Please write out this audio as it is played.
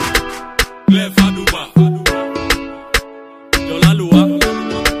Clef Aduba, Jolalua,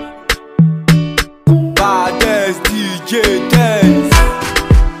 Baddest DJ Dance.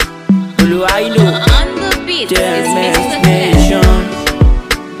 Oluwailo, On the beat is Dance Mr. Nation,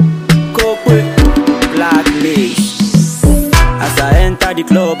 Kokwe, Black Lace. As I enter the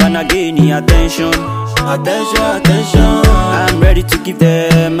club and I gain the attention. Attention, attention. I'm ready to give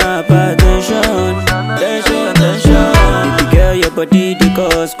them my attention. Attention, attention. Baby girl, your body they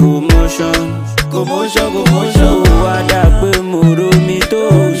cause commotion. Commotion, commotion. Oh, I da pe moro mi to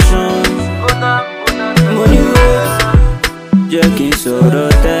ocean. Money waves, jẹ́ kí n sọ̀rọ̀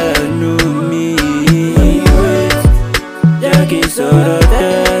tẹnu mi. Wait, jẹ́ kí n sọ̀rọ̀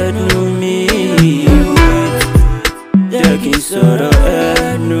tẹnu mi. Wait, jẹ́ kí n sọ̀rọ̀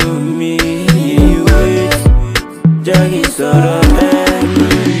ẹnu mi. Wait, jẹ́ kí n sọ̀rọ̀ ẹnu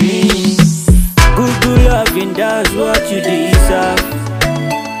mi. Good loving, that's what you deserve.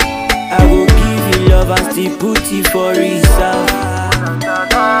 I go give you love and still put it for reserve.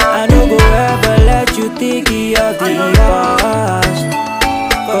 I no go ever let you think of the past.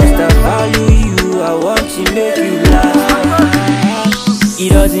 Cause I value you, I want to make you last. It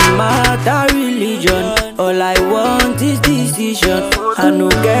doesn't matter religion, all I want is decision. I no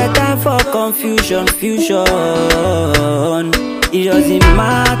get time for confusion, fusion. It doesn't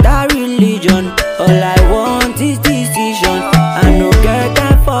matter religion, all I want is decision. I no get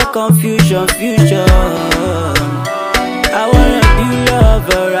time for confusion, fusion. I wanna be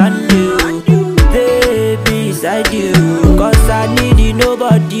lover and you, stay beside you. Cause I need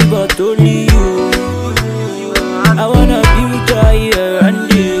nobody but only you. I wanna be joy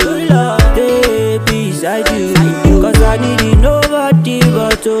around you, stay beside you. Cause I need nobody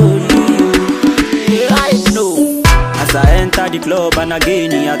but only you. I know. As I enter the club and I gain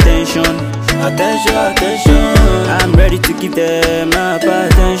the attention. Attention, attention. I'm ready to give them my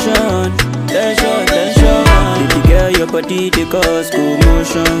attention. Attention, attention. Baby girl, your body they cause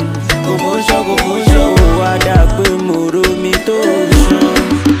commotion. Commotion, commotion. Oh, I da pe moro mi to ocean.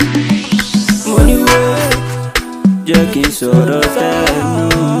 Money way, jẹ́ kí n sọ̀rọ̀ tẹnu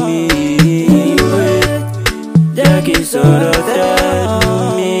mi. Wait, jẹ́ kí n sọ̀rọ̀ tẹnu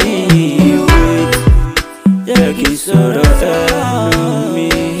mi. Wait, jẹ́ kí n sọ̀rọ̀ tẹnu mi.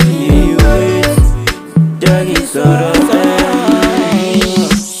 Wait, jẹ́ kí n sọ̀rọ̀ tẹnu mi.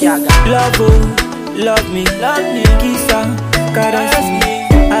 Love, oh, love me, kiss her, caress me.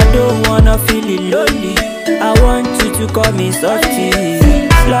 I don't wanna feel it lonely. I want you to call me softy.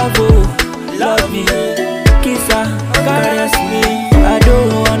 Love, oh, love me, kiss her, caress me. I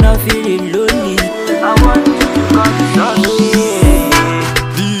don't wanna feel it lonely. I want you to call me softy.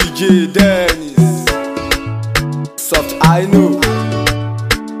 DJ Dennis. Soft I know.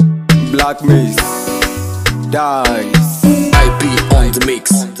 Black Mace. Dance. IP on the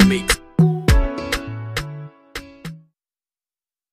mix.